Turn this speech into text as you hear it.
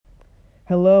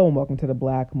Hello and welcome to the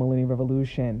Black Millennial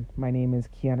Revolution. My name is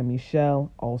Kiana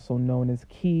Michelle, also known as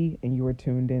Key, and you are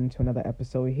tuned in to another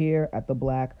episode here at the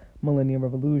Black Millennial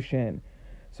Revolution.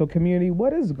 So, community,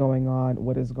 what is going on?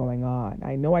 What is going on?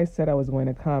 I know I said I was going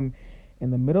to come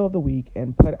in the middle of the week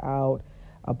and put out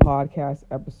a podcast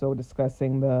episode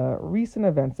discussing the recent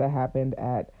events that happened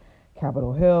at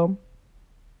Capitol Hill,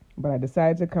 but I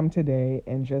decided to come today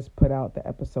and just put out the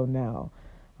episode now.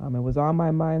 It was on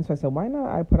my mind, so I said, why not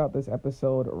I put out this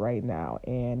episode right now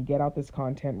and get out this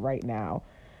content right now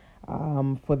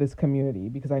for this community?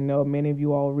 Because I know many of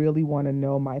you all really want to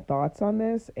know my thoughts on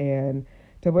this. And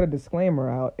to put a disclaimer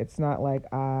out, it's not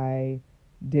like I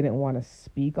didn't want to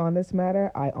speak on this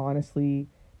matter. I honestly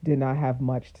did not have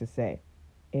much to say.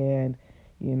 And,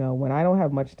 when I don't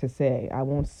have much to say, I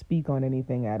won't speak on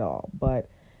anything at all. But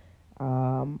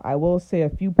I will say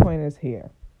a few pointers here,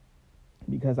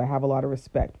 because I have a lot of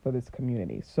respect for this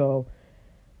community. So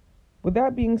with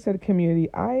that being said, community,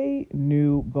 I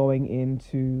knew going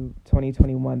into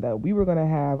 2021 that we were going to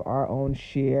have our own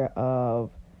share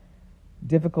of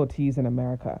difficulties in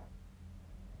America.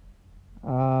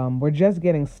 We're just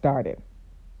getting started.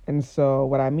 And so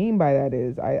what I mean by that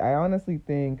is I honestly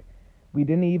think we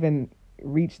didn't even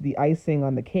reach the icing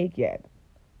on the cake yet.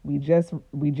 We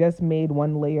just made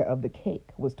one layer of the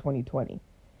cake, was 2020.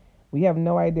 We have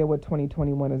no idea what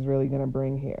 2021 is really going to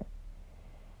bring here.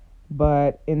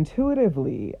 But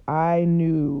intuitively, I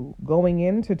knew going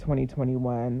into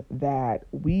 2021 that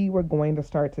we were going to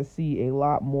start to see a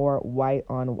lot more white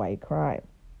on white crime.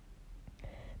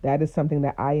 That is something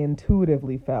that I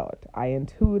intuitively felt. I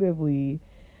intuitively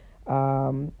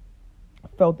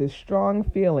felt this strong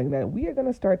feeling that we are going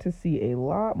to start to see a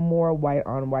lot more white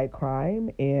on white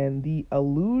crime, and the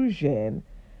illusion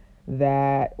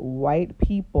that white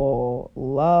people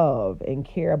love and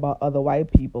care about other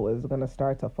white people is going to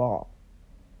start to fall.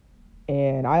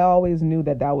 And I always knew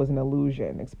that that was an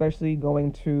illusion, especially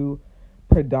going to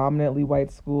predominantly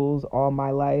white schools all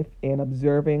my life and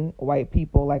observing white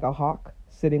people like a hawk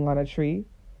sitting on a tree.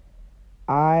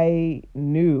 I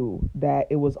knew that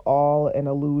it was all an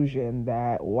illusion,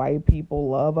 that white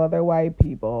people love other white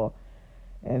people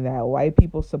and that white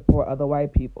people support other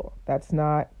white people. That's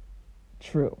not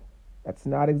true. That's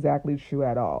not exactly true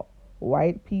at all.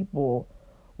 White people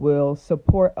will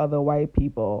support other white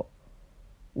people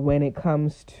when it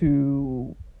comes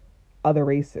to other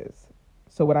races.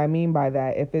 So what I mean by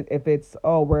that, if it's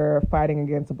we're fighting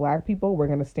against black people, we're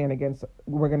gonna stand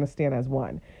as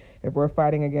one. If we're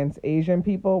fighting against Asian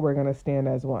people, we're gonna stand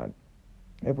as one.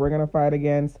 If we're gonna fight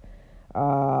against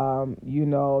the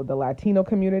Latino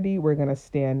community, we're gonna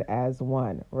stand as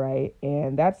one, right?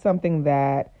 And that's something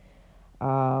that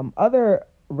other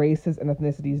races and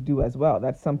ethnicities do as well.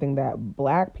 That's something that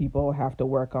black people have to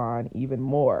work on even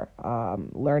more.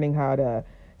 Learning how to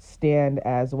stand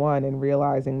as one and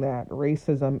realizing that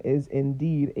racism is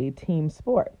indeed a team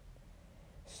sport.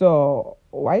 So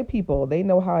white people, they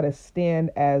know how to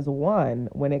stand as one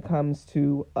when it comes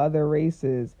to other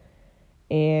races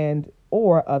and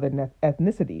or other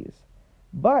ethnicities.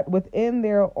 But within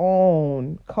their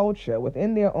own culture,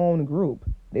 within their own group,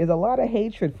 there's a lot of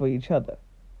hatred for each other.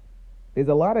 There's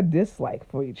a lot of dislike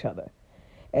for each other.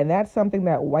 And that's something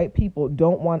that white people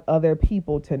don't want other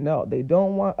people to know. They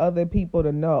don't want other people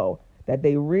to know that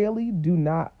they really do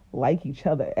not like each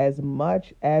other as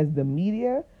much as the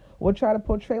media will try to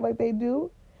portray like they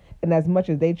do, and as much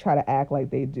as they try to act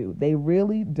like they do. They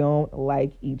really don't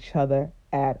like each other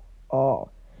at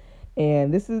all.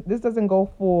 And this doesn't go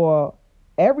for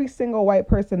every single white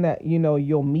person that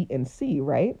you'll meet and see,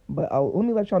 right? But let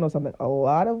me let y'all know something. A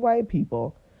lot of white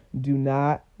people do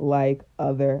not like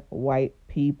other white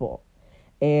people.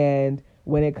 And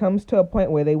when it comes to a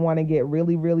point where they want to get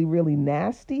really, really, really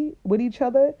nasty with each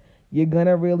other, you're going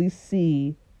to really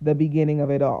see the beginning of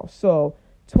it all. So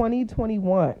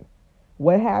 2021,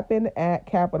 what happened at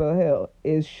Capitol Hill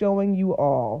is showing you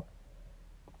all,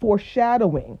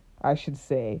 foreshadowing, I should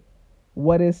say,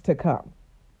 what is to come.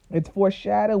 It's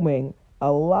foreshadowing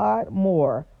a lot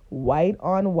more white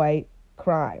on white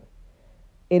crime.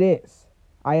 It is.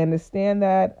 I understand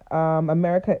that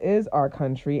America is our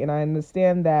country, and I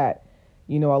understand that,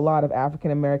 a lot of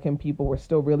African American people were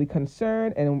still really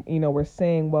concerned, and, we're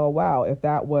saying, well, wow, if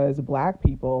that was black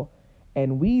people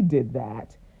and we did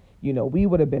that, we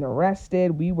would have been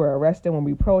arrested. We were arrested when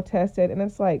we protested, and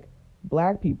it's like,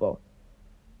 black people,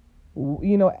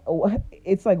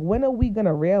 it's like, when are we going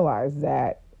to realize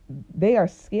that they are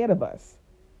scared of us?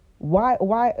 Why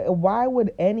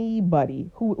would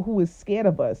anybody who is scared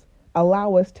of us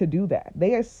allow us to do that?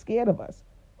 They are scared of us,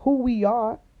 who we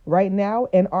are right now,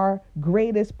 and our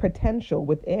greatest potential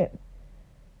within.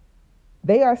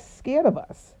 They are scared of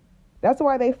us. That's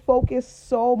why they focus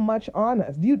so much on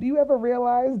us. Do you ever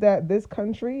realize that this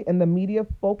country and the media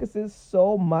focuses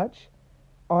so much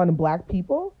on black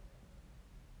people?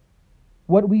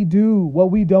 What we do, what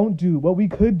we don't do, what we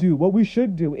could do, what we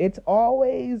should do. It's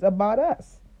always about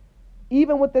us.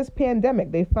 Even with this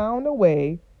pandemic, they found a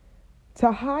way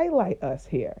to highlight us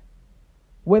here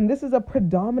when this is a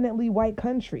predominantly white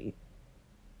country.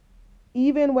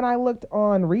 Even when I looked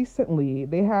on recently,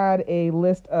 they had a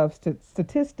list of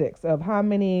statistics of how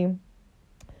many,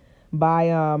 by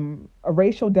a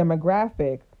racial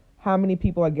demographic, how many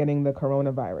people are getting the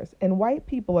coronavirus. And white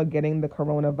people are getting the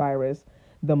coronavirus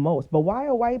the most. But why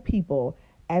are white people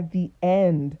at the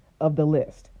end of the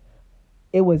list?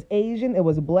 It was Asian, it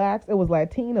was blacks, it was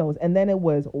Latinos, and then it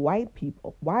was white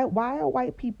people. Why are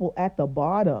white people at the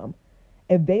bottom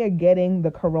if they are getting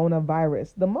the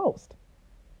coronavirus the most?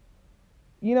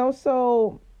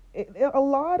 So a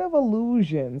lot of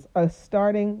illusions are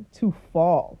starting to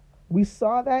fall. We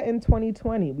saw that in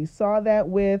 2020. We saw that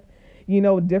with,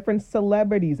 different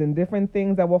celebrities and different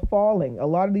things that were falling. A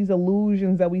lot of these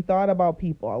illusions that we thought about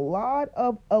people, a lot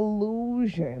of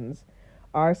illusions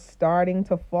are starting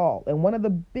to fall. And one of the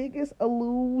biggest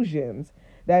illusions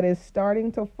that is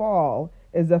starting to fall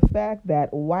is the fact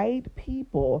that white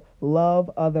people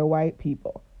love other white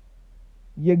people.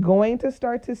 You're going to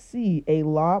start to see a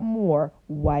lot more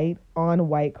white on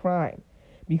white crime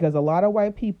because a lot of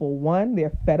white people, one,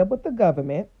 they're fed up with the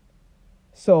government.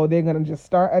 So they're going to just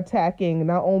start attacking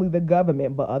not only the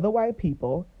government, but other white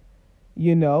people,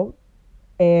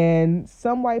 and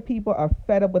some white people are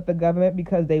fed up with the government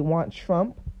because they want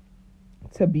Trump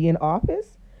to be in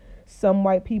office. Some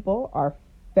white people are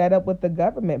fed up with the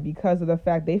government because of the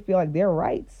fact they feel like their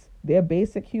rights, their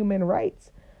basic human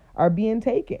rights, are being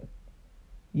taken.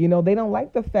 They don't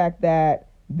like the fact that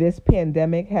this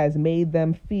pandemic has made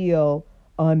them feel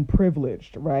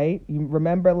unprivileged, right? You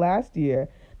remember last year,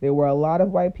 there were a lot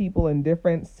of white people in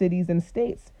different cities and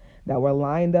states that were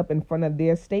lined up in front of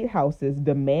their state houses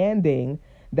demanding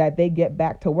that they get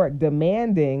back to work,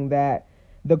 demanding that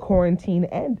the quarantine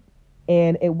end.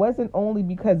 And it wasn't only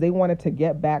because they wanted to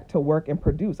get back to work and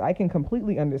produce. I can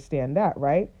completely understand that,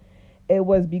 right? It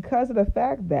was because of the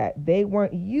fact that they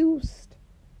weren't used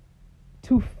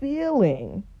to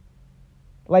feeling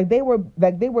like they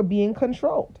were being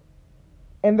controlled.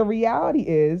 And the reality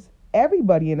is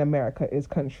everybody in America is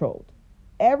controlled.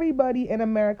 Everybody in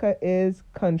America is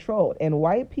controlled. And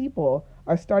white people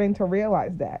are starting to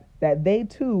realize that they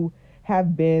too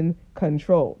have been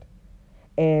controlled.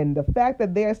 And the fact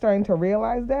that they're starting to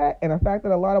realize that, and the fact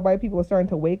that a lot of white people are starting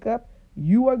to wake up,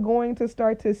 you are going to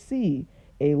start to see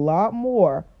a lot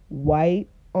more white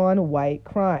on white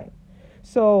crime.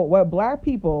 So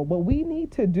what we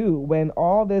need to do when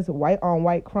all this white on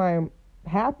white crime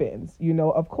happens,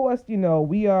 of course,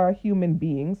 we are human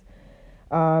beings.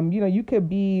 You could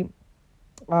be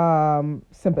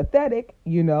sympathetic,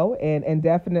 and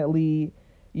definitely,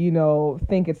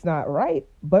 think it's not right,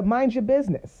 but mind your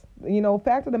business.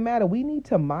 Fact of the matter, we need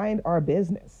to mind our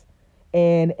business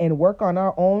and work on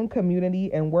our own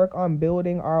community and work on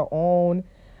building our own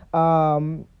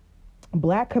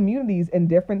black communities in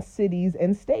different cities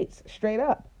and states. Straight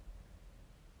up.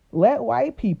 Let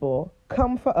white people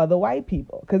come for other white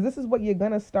people, because this is what you're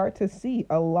going to start to see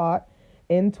a lot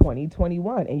in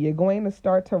 2021. And you're going to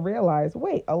start to realize,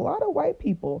 wait, a lot of white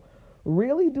people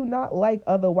really do not like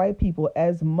other white people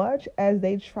as much as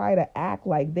they try to act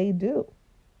like they do.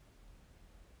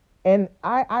 And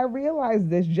I realized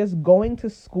this just going to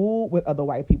school with other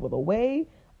white people. The way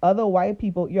other white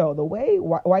people, the way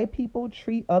white people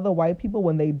treat other white people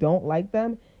when they don't like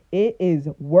them, it is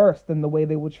worse than the way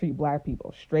they will treat black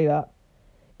people. Straight up.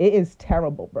 It is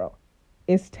terrible, bro.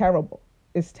 It's terrible.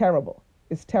 It's terrible.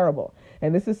 It's terrible.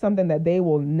 And this is something that they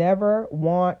will never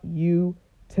want you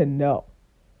to know.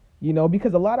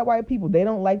 Because a lot of white people, they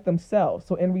don't like themselves.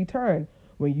 So in return,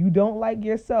 when you don't like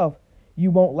yourself, you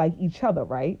won't like each other,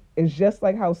 right? It's just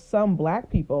like how some black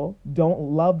people don't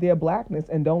love their blackness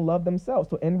and don't love themselves.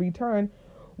 So in return,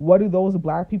 what do those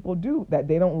black people do that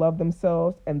they don't love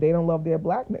themselves and they don't love their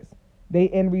blackness? They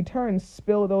in return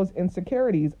spill those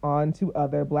insecurities onto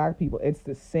other black people. It's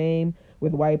the same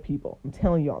with white people. I'm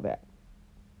telling y'all that.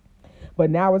 But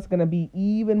now it's going to be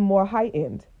even more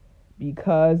heightened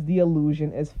because the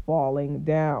illusion is falling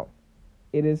down.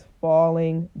 It is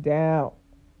falling down.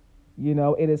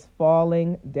 It is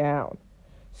falling down.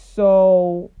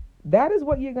 So that is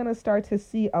what you're going to start to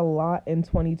see a lot in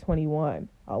 2021.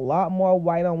 A lot more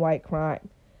white on white crime.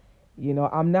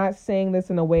 I'm not saying this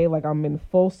in a way like I'm in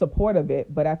full support of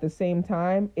it, but at the same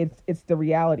time, it's the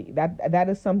reality. That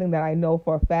is something that I know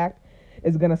for a fact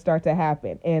is going to start to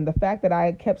happen. And the fact that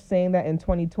I kept saying that in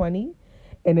 2020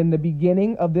 and in the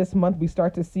beginning of this month, we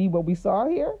start to see what we saw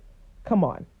here. Come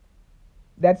on.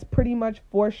 That's pretty much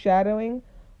foreshadowing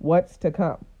what's to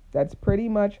come. That's pretty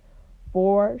much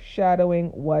foreshadowing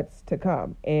what's to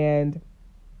come. And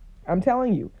I'm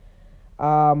telling you,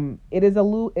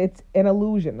 it's an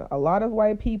illusion. A lot of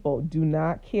white people do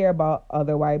not care about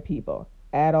other white people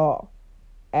at all.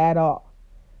 At all.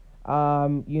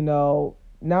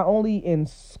 Not only in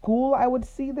school I would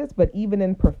see this, but even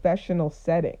in professional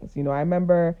settings. I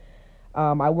remember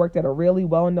I worked at a really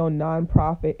well-known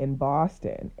nonprofit in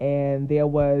Boston, and there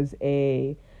was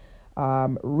a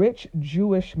rich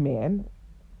Jewish man,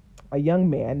 a young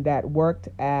man that worked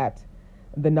at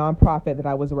the nonprofit that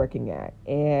I was working at.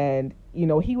 And,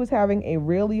 he was having a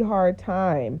really hard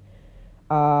time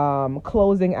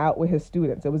closing out with his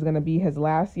students. It was going to be his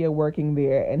last year working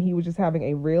there, and he was just having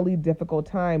a really difficult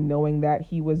time knowing that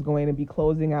he was going to be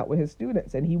closing out with his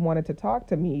students. And he wanted to talk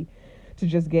to me to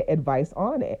just get advice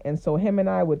on it. And so him and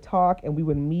I would talk, and we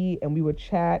would meet, and we would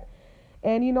chat.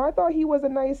 And, I thought he was a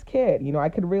nice kid. I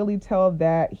could really tell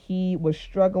that he was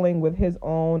struggling with his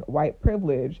own white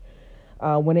privilege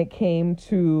when it came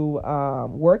to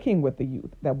working with the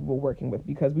youth that we were working with,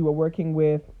 because we were working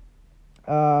with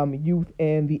youth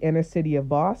in the inner city of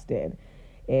Boston,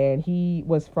 and he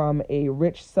was from a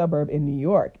rich suburb in New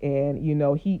York. And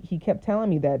he kept telling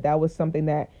me that was something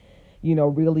that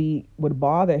really would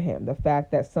bother him, the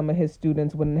fact that some of his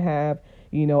students wouldn't have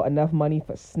enough money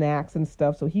for snacks and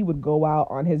stuff. So he would go out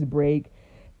on his break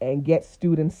and get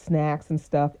students snacks and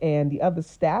stuff, and the other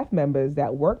staff members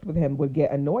that worked with him would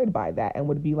get annoyed by that and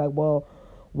would be like, well,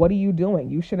 what are you doing?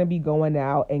 You shouldn't be going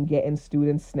out and getting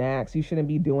students snacks. You shouldn't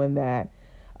be doing that.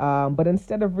 But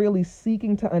instead of really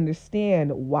seeking to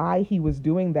understand why he was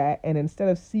doing that, and instead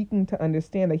of seeking to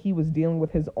understand that he was dealing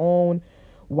with his own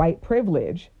white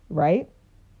privilege, right?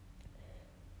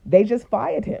 They just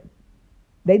fired him.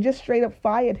 They just straight up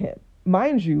fired him.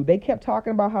 Mind you, they kept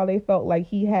talking about how they felt like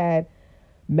he had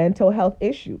mental health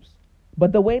issues.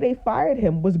 But the way they fired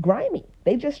him was grimy.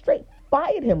 They just straight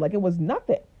fired him like it was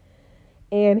nothing.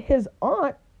 And his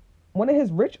aunt, one of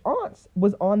his rich aunts,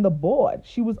 was on the board.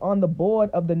 She was on the board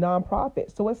of the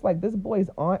nonprofit. So it's like this boy's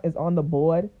aunt is on the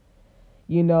board.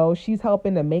 She's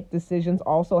helping to make decisions,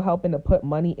 also helping to put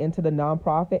money into the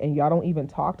nonprofit. And y'all don't even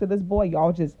talk to this boy.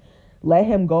 Y'all just let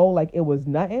him go like it was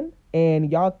nothing.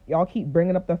 And y'all keep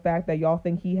bringing up the fact that y'all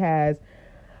think he has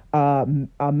a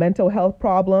mental health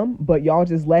problem, but y'all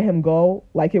just let him go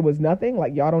like it was nothing,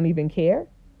 like y'all don't even care.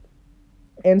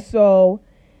 And so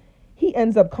he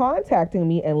ends up contacting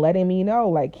me and letting me know,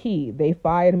 like, they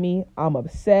fired me. I'm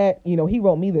upset. He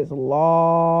wrote me this I'm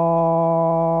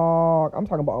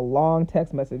talking about a long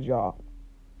text message, y'all.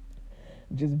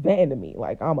 Just venting to me,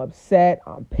 like, I'm upset.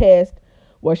 I'm pissed.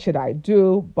 What should I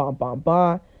do? Bum, bum,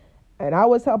 bum. And I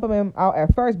was helping him out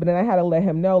at first, but then I had to let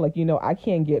him know, like, I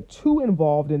can't get too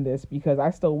involved in this because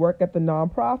I still work at the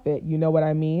nonprofit. You know what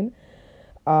I mean?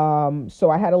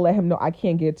 So I had to let him know I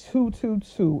can't get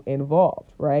too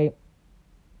involved, right?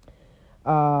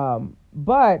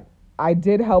 But I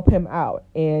did help him out,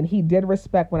 and he did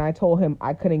respect when I told him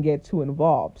I couldn't get too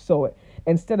involved. So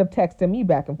instead of texting me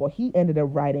back and forth, he ended up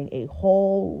writing a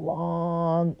whole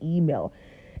long email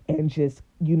and just,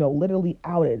 literally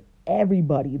outed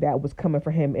everybody that was coming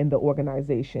for him in the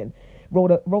organization.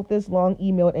 Wrote this long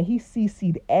email, and he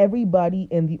CC'd everybody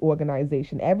in the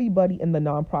organization. Everybody in the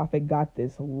nonprofit got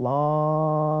this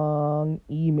long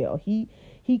email. He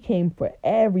came for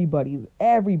everybody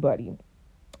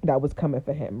that was coming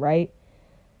for him, right?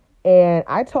 And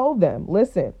I told them,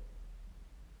 listen,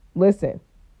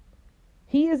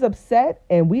 he is upset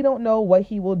and we don't know what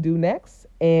he will do next.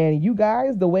 And you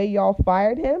guys, the way y'all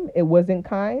fired him, it wasn't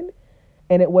kind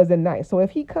and it wasn't nice. So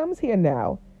if he comes here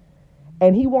now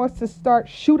and he wants to start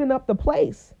shooting up the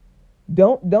place,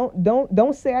 don't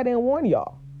say I didn't warn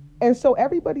y'all. And so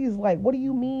everybody's like, what do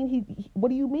you mean? What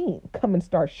do you mean? Come and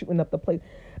start shooting up the place.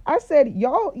 I said,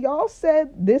 y'all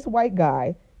said this white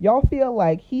guy, y'all feel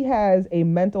like he has a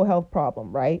mental health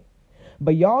problem, right?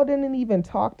 But y'all didn't even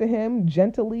talk to him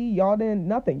gently. Y'all didn't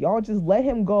nothing. Y'all just let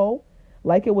him go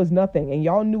like it was nothing. And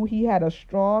y'all knew he had a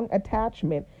strong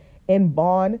attachment and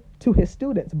bond to his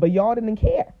students, but y'all didn't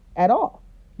care at all.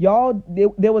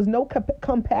 There was no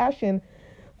compassion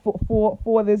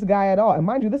for this guy at all. And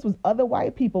mind you, this was other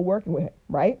white people working with him,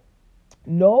 right?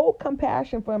 No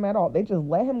compassion for him at all. They just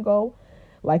let him go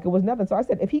like it was nothing. So I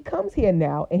said, if he comes here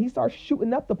now and he starts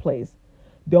shooting up the place,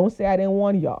 don't say I didn't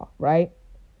warn y'all, right?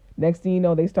 Next thing you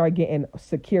know, they start getting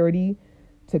security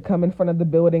to come in front of the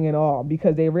building and all,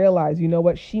 because they realize, you know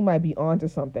what, she might be onto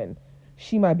something.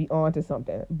 she might be on to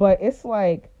something. But it's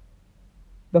like,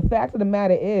 the fact of the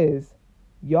matter is,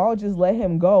 y'all just let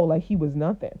him go like he was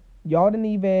nothing. Y'all didn't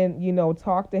even,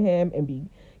 talk to him and be,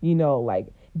 like,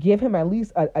 give him at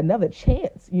least another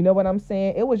chance. You know what I'm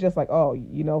saying? It was just like, oh,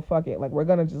 fuck it. Like, we're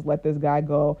going to just let this guy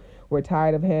go. We're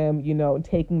tired of him,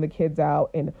 taking the kids out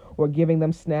and or giving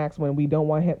them snacks when we don't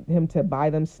want him to buy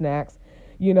them snacks.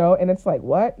 And it's like,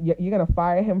 what? You're going to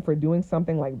fire him for doing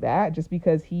something like that just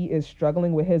because he is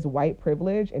struggling with his white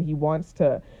privilege and he wants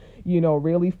to,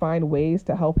 really find ways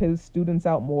to help his students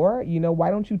out more?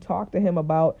 Why don't you talk to him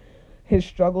about his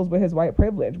struggles with his white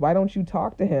privilege? Why don't you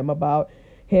talk to him about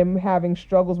him having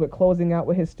struggles with closing out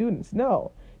with his students?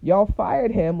 No, y'all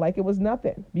fired him like it was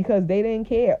nothing because they didn't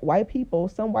care.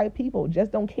 Some white people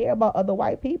just don't care about other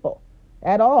white people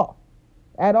at all.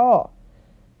 At all.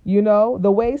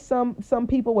 The way some white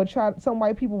people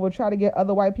would try to get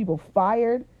other white people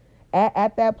fired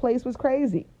at that place was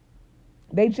crazy.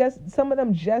 Some of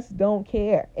them just don't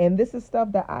care. And this is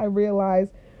stuff that I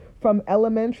realized from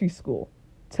elementary school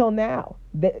till now,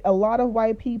 that a lot of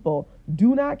white people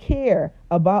do not care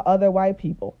about other white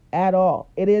people at all.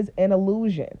 It is an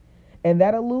illusion. And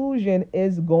that illusion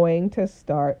is going to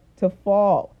start to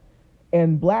fall.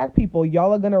 And black people,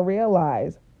 y'all are going to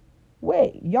realize,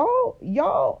 wait, y'all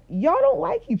don't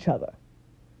like each other.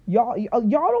 Y'all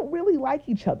don't really like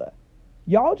each other.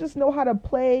 Y'all just know how to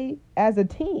play as a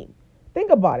team. Think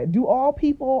about it. Do all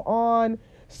people on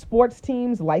sports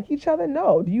teams like each other?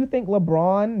 No. Do you think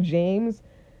LeBron James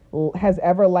has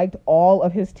ever liked all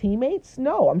of his teammates?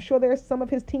 No. I'm sure there's some of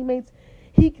his teammates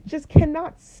he just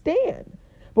cannot stand.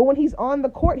 But when he's on the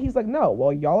court, he's like, no,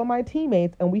 well, y'all are my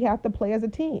teammates and we have to play as a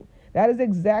team. That is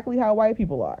exactly how white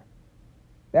people are.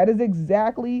 That is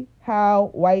exactly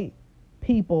how white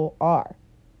people are.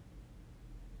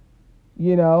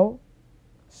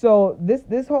 So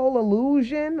this whole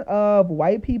illusion of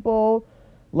white people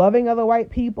loving other white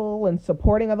people and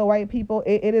supporting other white people,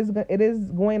 it is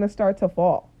going to start to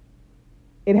fall.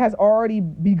 It has already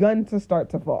begun to start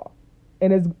to fall.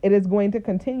 And it is going to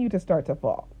continue to start to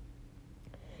fall.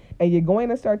 And you're going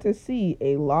to start to see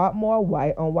a lot more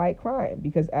white on white crime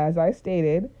because, as I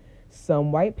stated,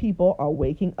 some white people are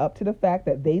waking up to the fact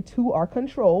that they too are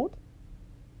controlled.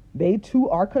 They too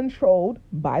are controlled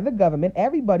by the government.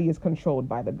 Everybody is controlled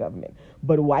by the government.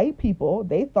 But white people,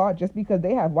 they thought just because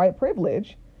they have white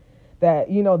privilege that,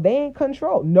 they ain't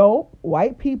controlled. No,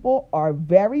 white people are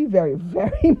very, very,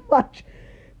 very much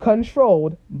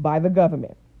controlled by the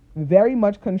government. Very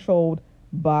much controlled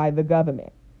by the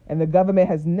government. And the government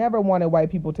has never wanted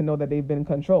white people to know that they've been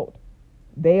controlled.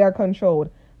 They are controlled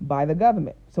by the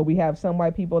government. So we have some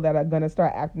white people that are going to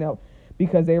start acting out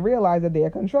because they realize that they are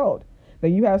controlled.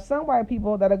 Then you have some white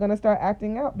people that are going to start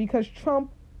acting out because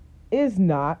Trump is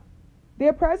not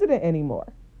their president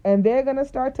anymore. And they're going to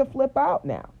start to flip out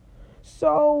now.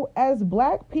 So as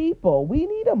black people, we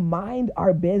need to mind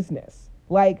our business.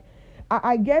 Like,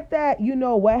 I get that,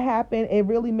 what happened. It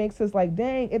really makes us like,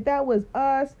 dang, if that was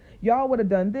us, y'all would have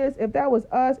done this. If that was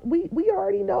us, we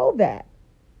already know that.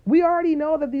 We already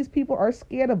know that these people are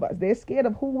scared of us. They're scared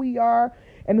of who we are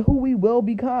and who we will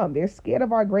become. They're scared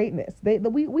of our greatness.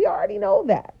 We already know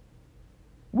that.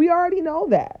 We already know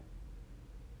that.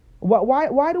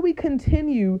 Why do we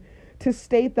continue to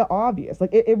state the obvious?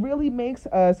 Like, it really makes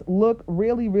us look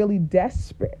really, really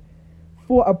desperate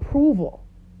for approval.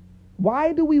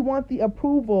 Why do we want the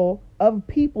approval of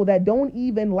people that don't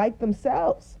even like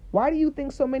themselves? Why do you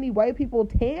think so many white people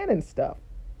tan and stuff?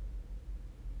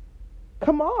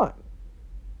 Come on.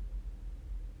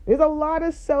 There's a lot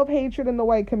of self-hatred in the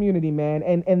white community, man.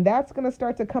 And that's going to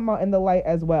start to come out in the light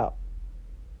as well.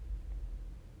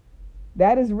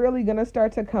 That is really going to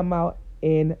start to come out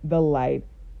in the light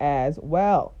as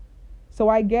well. So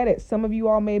I get it. Some of you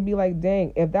all may be like,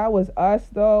 dang, if that was us,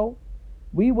 though,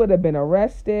 we would have been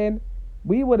arrested.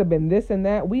 We would have been this and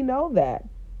that. We know that.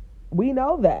 We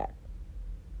know that.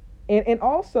 And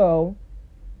also,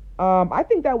 I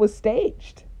think that was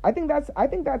staged. I think that's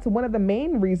one of the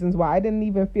main reasons why I didn't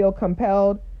even feel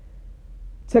compelled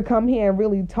to come here and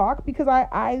really talk, because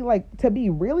I like to be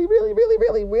really, really, really,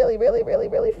 really, really, really, really,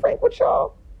 really frank with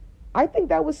y'all. I think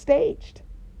that was staged.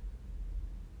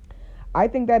 I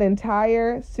think that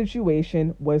entire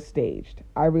situation was staged.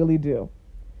 I really do.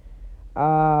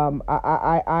 I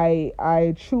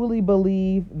truly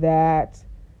believe that,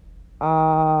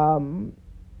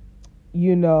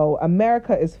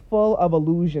 America is full of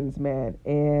illusions, man.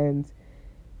 And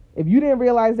if you didn't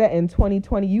realize that in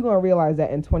 2020, you're going to realize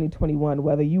that in 2021,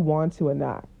 whether you want to or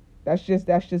not. That's just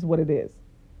what it is.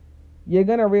 You're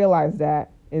going to realize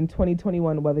that in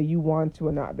 2021, whether you want to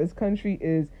or not. This country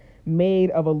is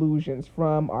made of illusions.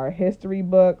 From our history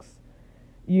books,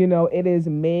 it is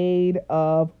made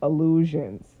of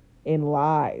illusions and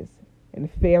lies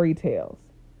and fairy tales.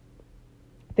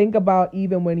 Think about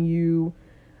even when you,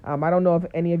 I don't know if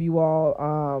any of you all,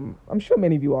 I'm sure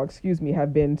many of you all,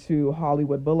 have been to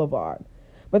Hollywood Boulevard.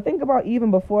 But think about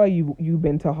even before you've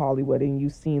been to Hollywood and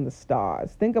you've seen the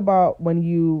stars. Think about when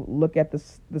you look at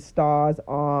the stars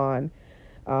on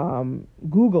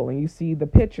Google and you see the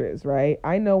pictures, right?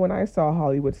 I know when I saw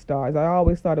Hollywood stars, I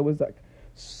always thought it was like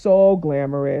so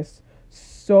glamorous,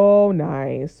 so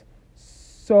nice,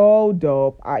 so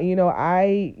dope. I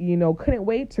couldn't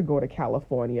wait to go to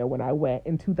California when I went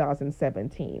in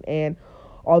 2017. And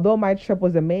although my trip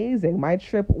was amazing, my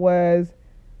trip was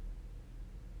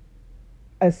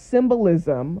a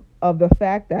symbolism of the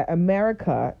fact that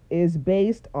America is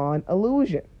based on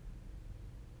illusion.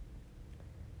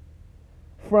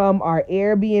 From our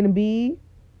Airbnb,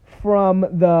 from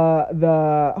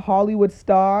the Hollywood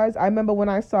stars. I remember when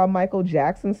I saw Michael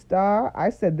Jackson's star,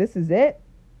 I said, this is it.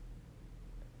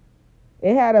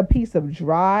 It had a piece of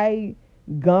dry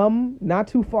gum not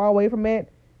too far away from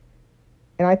it.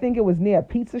 And I think it was near a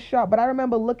pizza shop. But I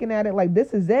remember looking at it like,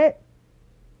 this is it.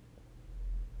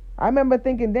 I remember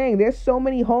thinking, dang, there's so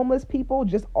many homeless people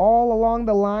just all along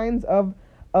the lines of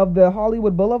the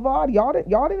Hollywood Boulevard. Y'all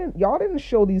didn't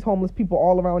show these homeless people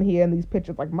all around here in these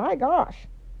pictures. Like, my gosh.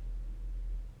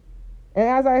 And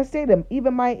as I stated,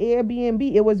 even my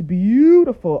Airbnb, it was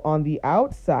beautiful on the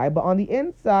outside, but on the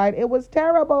inside, it was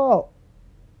terrible.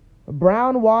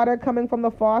 Brown water coming from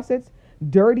the faucets,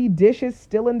 dirty dishes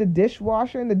still in the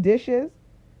dishwasher and the dishes.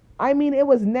 I mean, it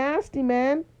was nasty,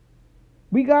 man.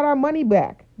 We got our money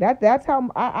back. That's how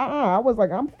I was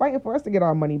like, I'm fighting for us to get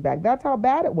our money back. That's how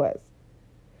bad it was.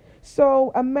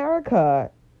 So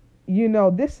America,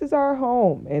 this is our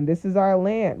home and this is our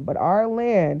land, but our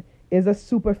land is a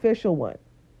superficial one,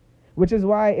 which is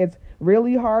why it's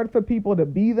really hard for people to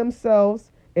be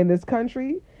themselves in this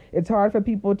country. It's hard for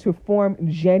people to form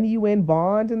genuine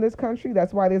bonds in this country.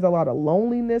 That's why there's a lot of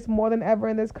loneliness more than ever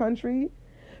in this country,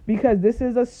 because this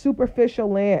is a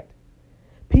superficial land.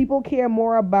 People care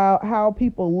more about how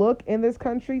people look in this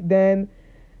country than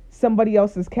somebody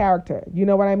else's character. You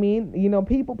know what I mean?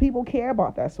 People care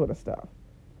about that sort of stuff.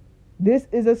 This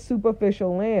is a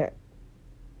superficial land.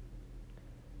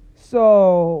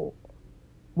 So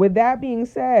with that being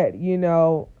said,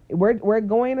 we're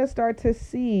going to start to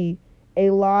see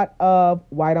a lot of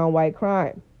white on white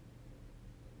crime.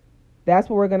 That's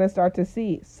what we're going to start to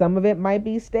see. Some of it might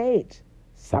be staged.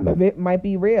 Some of it might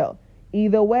be real.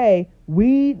 Either way,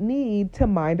 we need to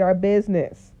mind our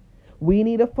business. We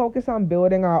need to focus on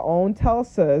building our own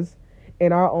Telsas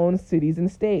in our own cities and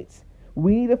states.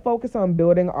 We need to focus on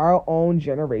building our own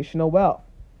generational wealth.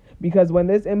 Because when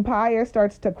this empire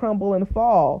starts to crumble and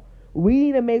fall, we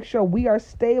need to make sure we are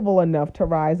stable enough to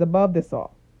rise above this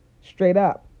all. Straight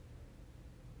up.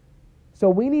 So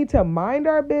we need to mind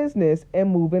our business and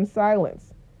move in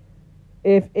silence.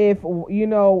 If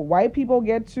white people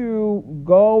get to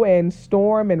go and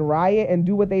storm and riot and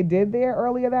do what they did there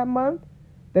earlier that month,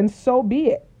 then so be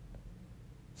it.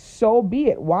 So be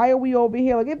it. Why are we over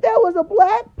here like, if that was a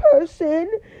black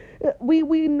person, we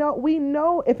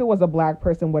know if it was a black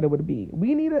person what it would be.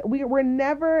 We're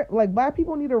never, like, black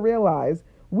people need to realize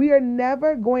we are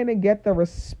never going to get the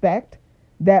respect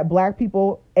that black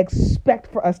people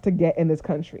expect for us to get in this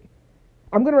country.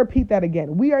 I'm going to repeat that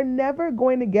again. We are never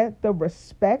going to get the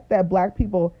respect that black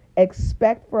people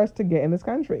expect for us to get in this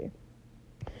country.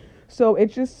 So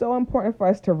it's just so important for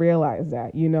us to realize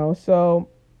that, So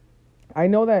I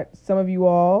know that some of you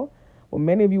all,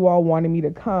 many of you all wanted me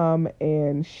to come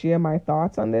and share my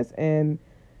thoughts on this. And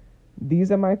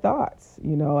these are my thoughts.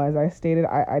 As I stated,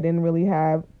 I didn't really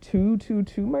have too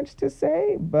much to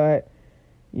say, but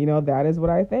that is what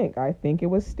I think. I think it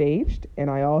was staged, and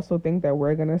I also think that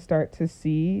we're going to start to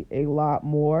see a lot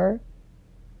more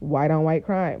white on white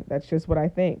crime. That's just what I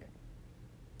think.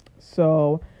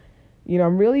 So,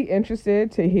 I'm really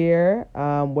interested to hear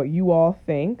what you all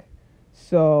think.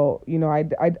 So,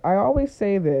 I always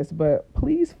say this, but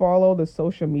please follow the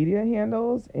social media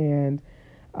handles. And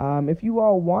if you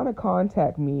all want to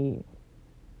contact me,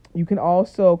 you can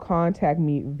also contact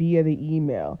me via the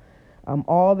email.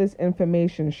 All this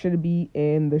information should be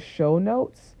in the show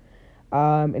notes.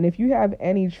 And if you have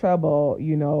any trouble,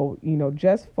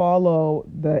 just follow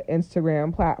the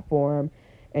Instagram platform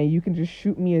and you can just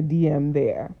shoot me a DM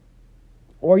there.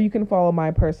 Or you can follow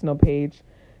my personal page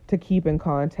to keep in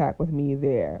contact with me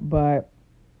there. But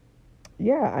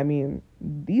yeah, I mean,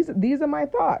 these are my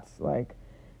thoughts. Like,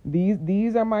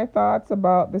 these are my thoughts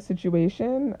about the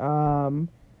situation.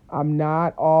 I'm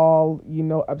not all,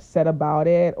 upset about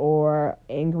it or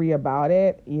angry about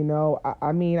it.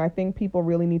 I mean, I think people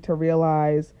really need to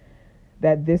realize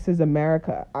that this is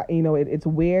America. It's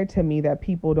weird to me that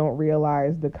people don't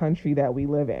realize the country that we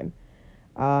live in.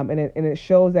 And it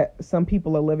shows that some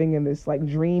people are living in this like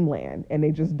dreamland and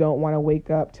they just don't want to wake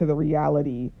up to the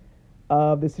reality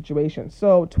of the situation.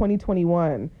 So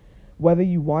 2021, whether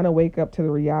you want to wake up to the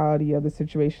reality of the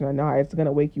situation or not, it's going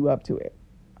to wake you up to it.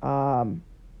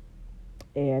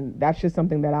 And that's just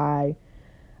something that I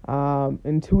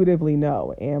intuitively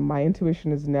know. And my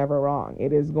intuition is never wrong.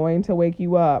 It is going to wake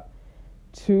you up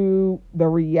to the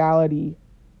reality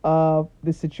of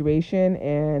the situation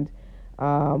and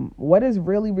what is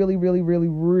really, really, really, really,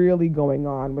 really going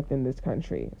on within this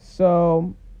country.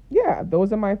 So, yeah,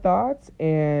 those are my thoughts.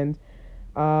 And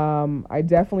I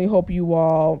definitely hope you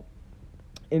all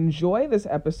enjoy this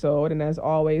episode. And as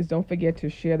always, don't forget to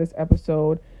share this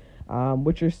episode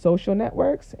with your social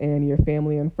networks and your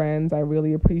family and friends. I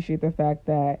really appreciate the fact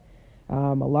that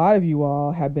a lot of you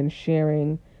all have been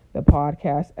sharing the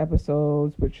podcast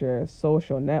episodes with your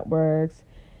social networks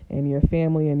and your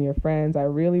family and your friends. I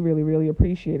really, really, really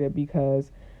appreciate it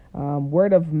because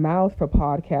word of mouth for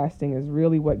podcasting is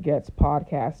really what gets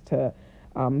podcasts to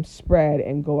spread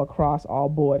and go across all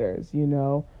borders,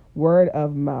 word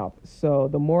of mouth. So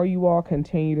the more you all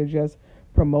continue to just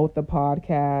promote the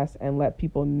podcast and let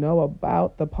people know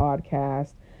about the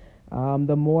podcast,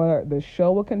 the more the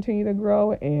show will continue to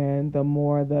grow and the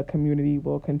more the community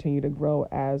will continue to grow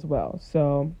as well.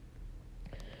 So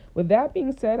with that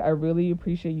being said, I really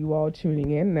appreciate you all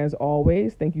tuning in. And as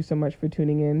always, thank you so much for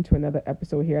tuning in to another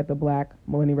episode here at the Black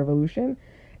Millennial Revolution.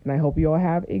 And I hope you all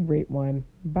have a great one.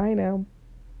 Bye now.